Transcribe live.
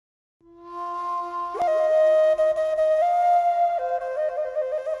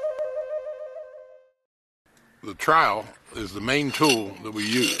trowel is the main tool that we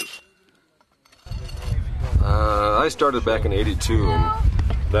use. I started back in '82, and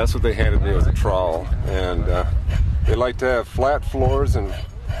that's what they handed me was a trowel. And they like to have flat floors and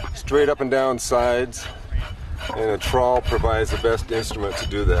straight up and down sides, and a trowel provides the best instrument to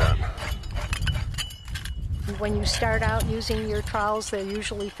do that. When you start out using your trowels, they're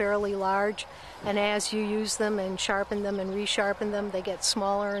usually fairly large, and as you use them and sharpen them and resharpen them, they get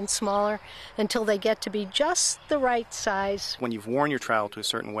smaller and smaller until they get to be just the right size. When you've worn your trowel to a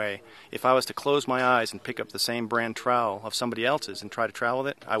certain way, if I was to close my eyes and pick up the same brand trowel of somebody else's and try to trowel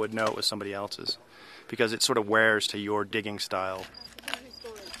it, I would know it was somebody else's, because it sort of wears to your digging style.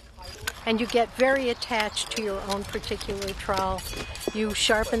 And you get very attached to your own particular trowel. You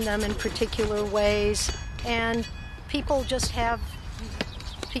sharpen them in particular ways, and people just have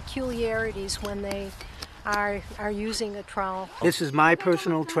peculiarities when they are using a trowel. This is my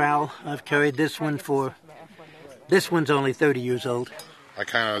personal trowel. I've carried this one this one's only 30 years old. I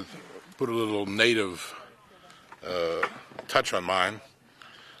kind of put a little native touch on mine.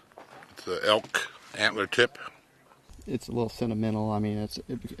 It's the elk antler tip. It's a little sentimental. I mean,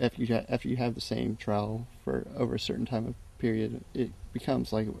 after you have the same trowel for over a certain time of period, it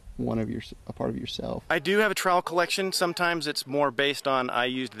becomes like a part of yourself. I do have a trowel collection. Sometimes it's more based on I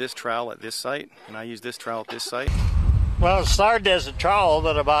used this trowel at this site, and I used this trowel at this site. Well, it started as a trowel,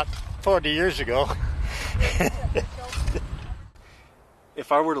 but about 40 years ago.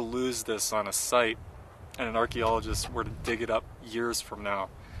 If I were to lose this on a site and an archaeologist were to dig it up years from now,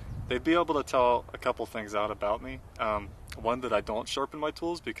 they'd be able to tell a couple things out about me. One, that I don't sharpen my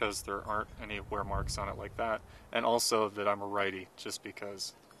tools because there aren't any wear marks on it like that, and also that I'm a righty just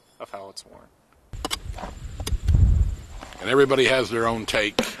because of how it's worn. And everybody has their own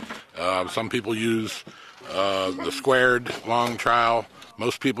take. Some people use the squared long trowel.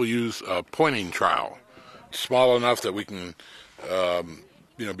 Most people use a pointing trowel, small enough that we can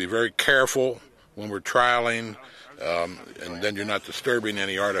be very careful when we're troweling, and then you're not disturbing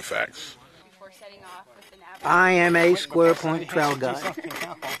any artifacts. I am a square point trowel guy.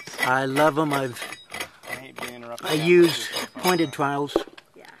 I love them. I used pointed trowels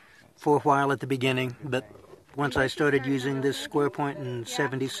for a while at the beginning, but once I started using this square point in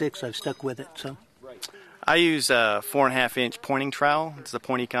 '76, I've stuck with it. So I use a 4.5-inch pointing trowel. It's the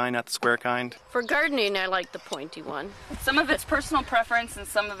pointy kind, not the square kind. For gardening, I like the pointy one. Some of it's personal preference and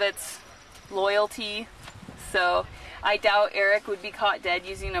some of it's loyalty. So I doubt Eric would be caught dead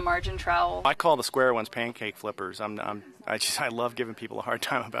using a margin trowel. I call the square ones pancake flippers. I love giving people a hard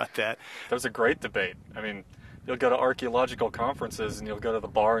time about that. There's a great debate. I mean, you'll go to archaeological conferences and you'll go to the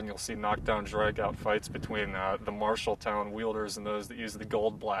bar and you'll see knockdown, drag-out fights between the Marshalltown wielders and those that use the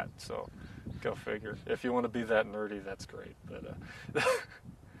Goldblatt. So go figure. If you want to be that nerdy, that's great. But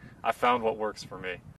I found what works for me.